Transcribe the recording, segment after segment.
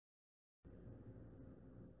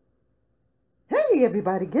Hey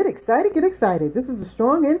everybody, get excited, get excited. This is a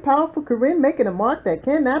strong and powerful Corinne making a mark that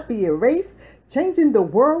cannot be erased, changing the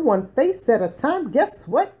world one face at a time. Guess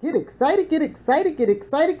what? Get excited, get excited, get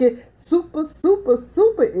excited, get super, super,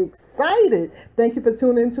 super excited. Thank you for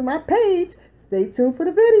tuning into my page. Stay tuned for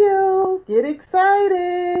the video. Get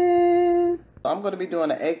excited. I'm going to be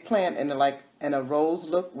doing an eggplant in a rose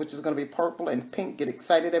look, which is going to be purple and pink. Get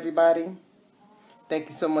excited, everybody. Thank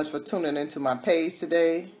you so much for tuning into my page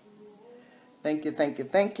today. Thank you, thank you,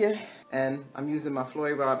 thank you. And I'm using my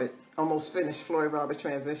Floyd Robert, almost finished Floyd Robert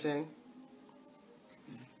transition.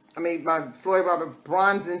 My Floyd Robert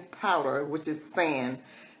bronzing powder, which is sand,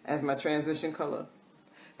 as my transition color.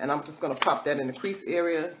 And I'm just going to pop that in the crease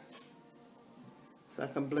area so I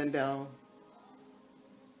can blend down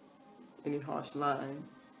any harsh line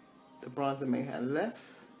the bronzer may have left.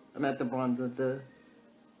 Not the bronzer, the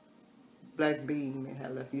black bean may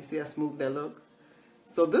have left. You see how smooth that look?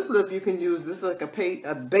 So this look you can use, this is like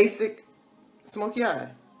a basic smoky eye.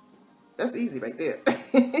 That's easy right there.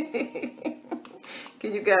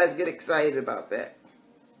 Can you guys get excited about that?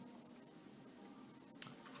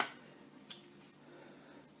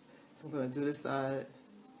 So I'm going to do this side.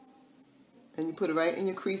 And you put it right in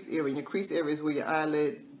your crease area. And your crease area is where your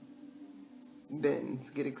eyelid bends.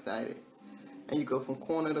 Get excited. And you go from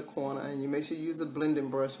corner to corner. And you make sure you use a blending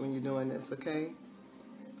brush when you're doing this, okay?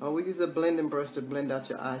 Always use a blending brush to blend out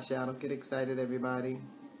your eyeshadow. Get excited, everybody.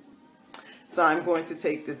 So I'm going to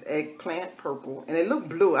take this eggplant purple. And it looked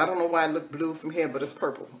blue. I don't know why it looked blue from here, but it's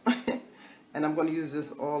purple. And I'm going to use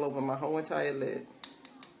this all over my whole entire lid.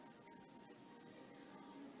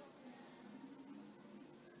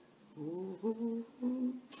 Ooh.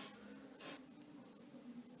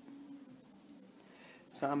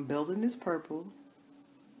 So I'm building this purple.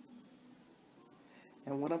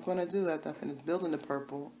 And what I'm going to do after I finish building the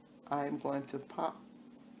purple, I'm going to pop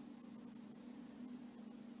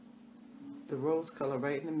the rose color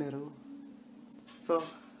right in the middle. So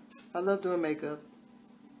I love doing makeup.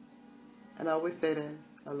 And I always say that.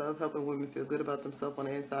 I love helping women feel good about themselves on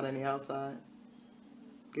the inside and the outside.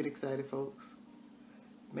 Get excited, folks.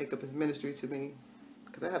 Makeup is ministry to me.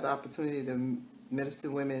 Because I have the opportunity to minister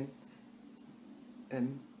to women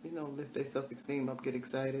and, you know, lift their self-esteem up. Get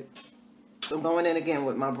excited. So I'm going in again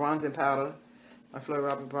with my bronzing powder, my Floyd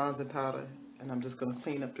Robert bronzing powder, and I'm just going to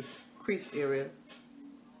clean up the crease area,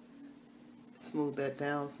 smooth that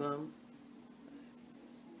down some,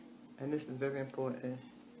 and this is very important.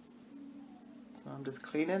 So I'm just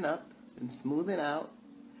cleaning up and smoothing out,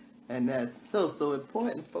 and that's so, so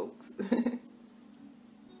important, folks.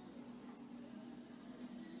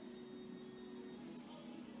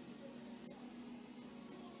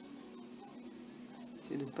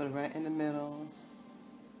 You just put it right in the middle.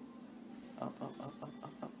 Up, up, up, up,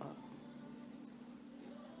 up, up, up.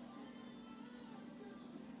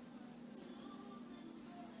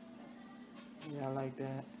 Yeah, I like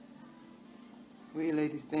that. What do you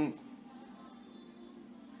ladies think?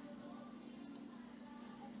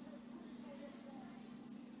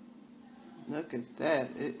 Look at that.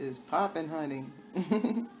 It is popping, honey.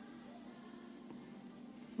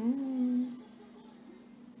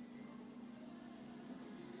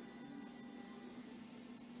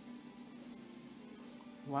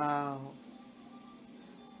 Wow.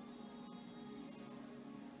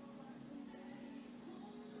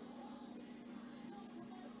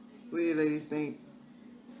 What do you ladies think?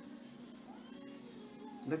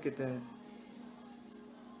 Look at that.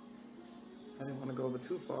 I didn't want to go over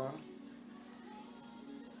too far.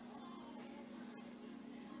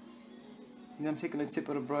 And I'm taking the tip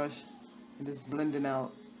of the brush and just blending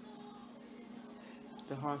out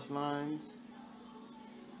the harsh lines.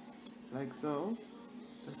 Like so.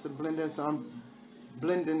 That's the blending. So I'm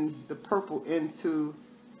blending the purple into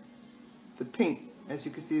the pink. As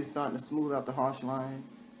you can see, it's starting to smooth out the harsh line.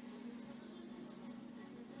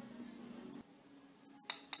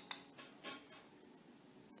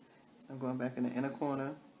 I'm going back in the inner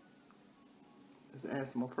corner. Just add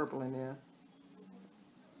some more purple in there.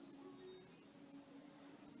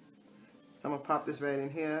 So I'm going to pop this right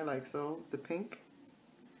in here, like so, the pink.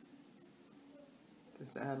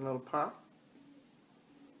 Just to add a little pop.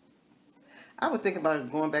 I was thinking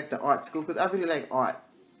about going back to art school because I really like art.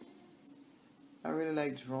 I really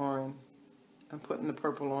like drawing. I'm putting the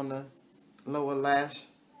purple on the lower lash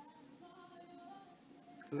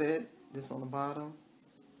lid, just on the bottom.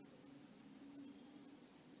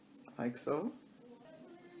 Like so.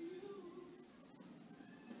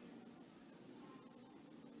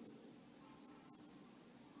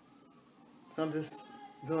 So I'm just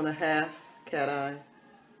doing a half cat eye.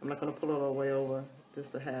 I'm not going to pull it all the way over,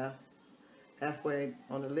 just a half. Halfway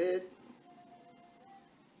on the lid.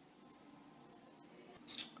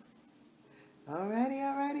 Alrighty,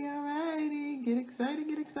 alrighty, alrighty. Get excited,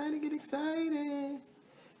 get excited, get excited.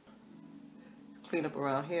 Clean up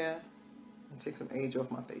around here and take some age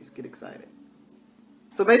off my face. Get excited.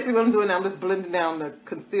 So basically what I'm doing now, I'm just blending down the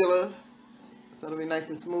concealer so it'll be nice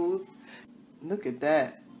and smooth. Look at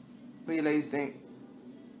that. What do you ladies think?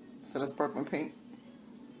 So that's purple and pink.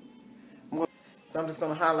 So I'm just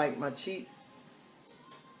going to highlight my cheek,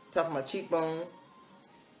 top of my cheekbone,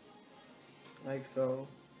 like so.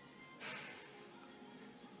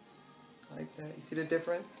 Like that. You see the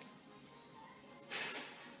difference?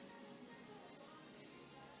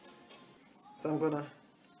 So I'm going to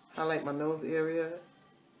highlight my nose area.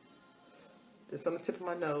 Just on the tip of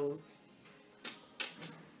my nose.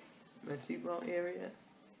 My cheekbone area.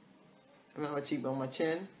 Not my cheekbone, my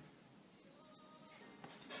chin.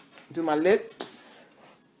 Do my lips.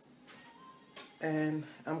 And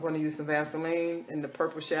I'm going to use some Vaseline in the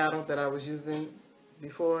purple shadow that I was using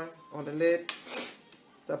before on the lid.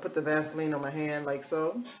 So I put the Vaseline on my hand like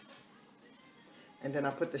so. And then I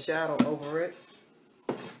put the shadow over it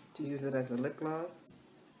to use it as a lip gloss.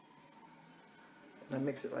 And I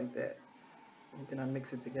mix it like that. And then I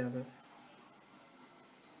mix it together.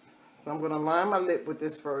 So I'm going to line my lip with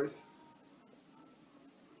this first.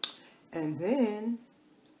 And then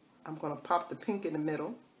I'm going to pop the pink in the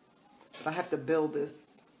middle. But I have to build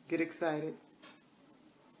this. Get excited.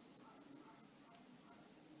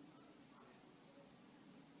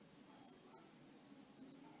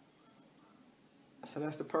 So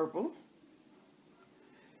that's the purple.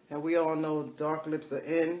 And we all know dark lips are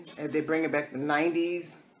in. And they bring it back to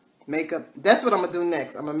 90s makeup. That's what I'm going to do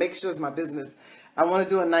next. I'm going to make sure it's my business. I want to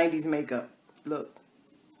do a 90s makeup. Look.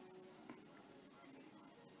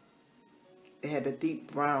 They had the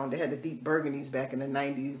deep brown. They had the deep burgundies back in the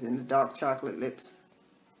 90s and the dark chocolate lips.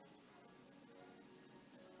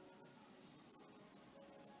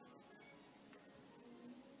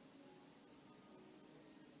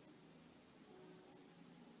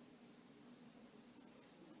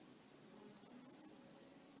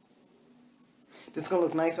 This is going to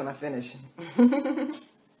look nice when I finish.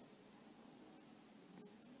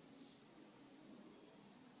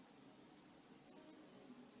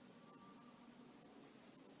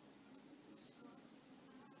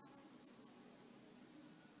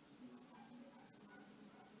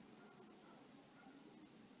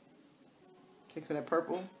 Take for that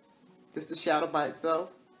purple. Just the shadow by itself.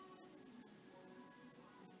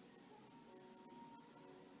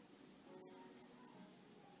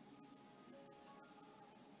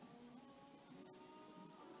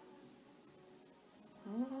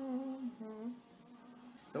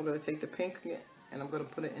 So I'm going to take the pink and I'm going to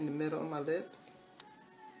put it in the middle of my lips.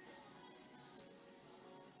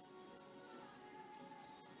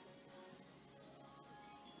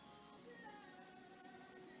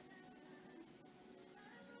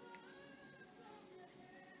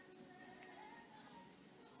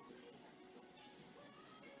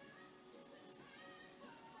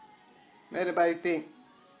 What everybody think?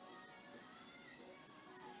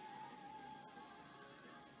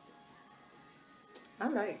 I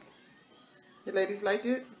like. You ladies like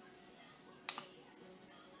it?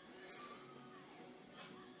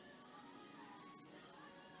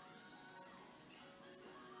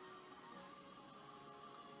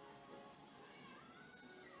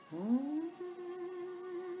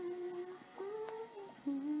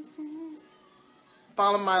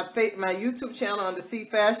 Follow my YouTube channel on the C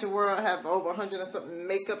Fashion World. I have over 100 and something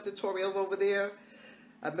makeup tutorials over there.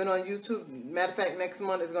 I've been on YouTube. Matter of fact, next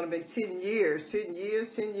month is going to be 10 years. 10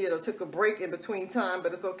 years, 10 years. I took a break in between time,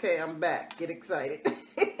 but it's okay. I'm back. Get excited.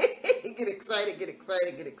 Get excited, get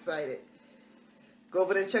excited, get excited. Go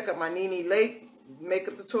over there and check out my Nene Lake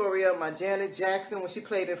makeup tutorial. My Janet Jackson, when she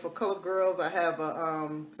played it for Colored Girls. I have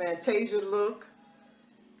a Fantasia look.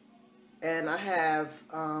 And I have...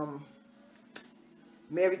 I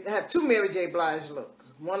have two Mary J. Blige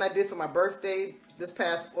looks. One I did for my birthday this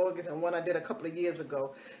past August and one I did a couple of years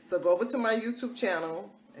ago. So go over to my YouTube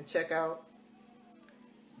channel and check out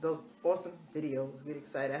those awesome videos. Get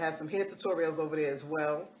excited. I have some hair tutorials over there as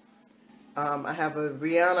well. I have a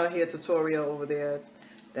Rihanna hair tutorial over there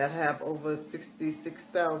that have over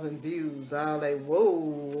 66,000 views. I was like,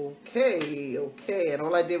 whoa, okay, okay. And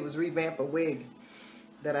all I did was revamp a wig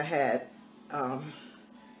that I had.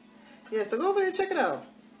 Yeah, so go over there and check it out.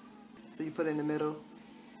 So you put it in the middle.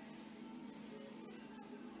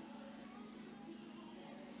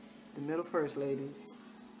 The middle first, ladies.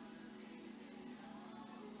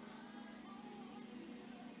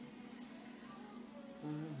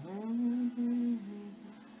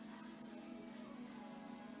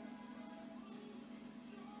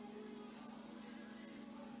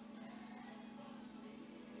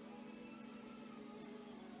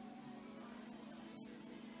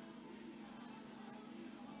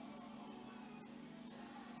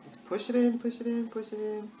 Just push it in, push it in, push it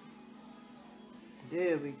in.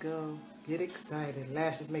 There we go. Get excited.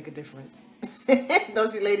 Lashes make a difference.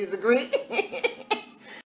 Don't you ladies agree?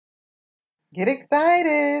 Get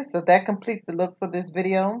excited. So that completes the look for this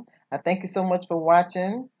video. I thank you so much for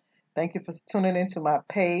watching. Thank you for tuning into my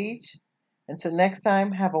page. Until next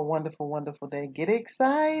time, have a wonderful, wonderful day. Get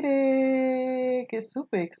excited. Get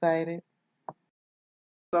super excited.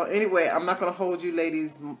 So anyway, I'm not going to hold you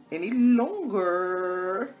ladies any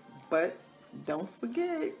longer. But don't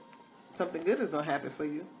forget, something good is going to happen for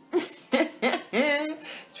you.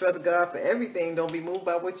 Trust God for everything. Don't be moved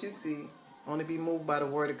by what you see. Only be moved by the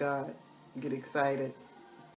word of God. Get excited.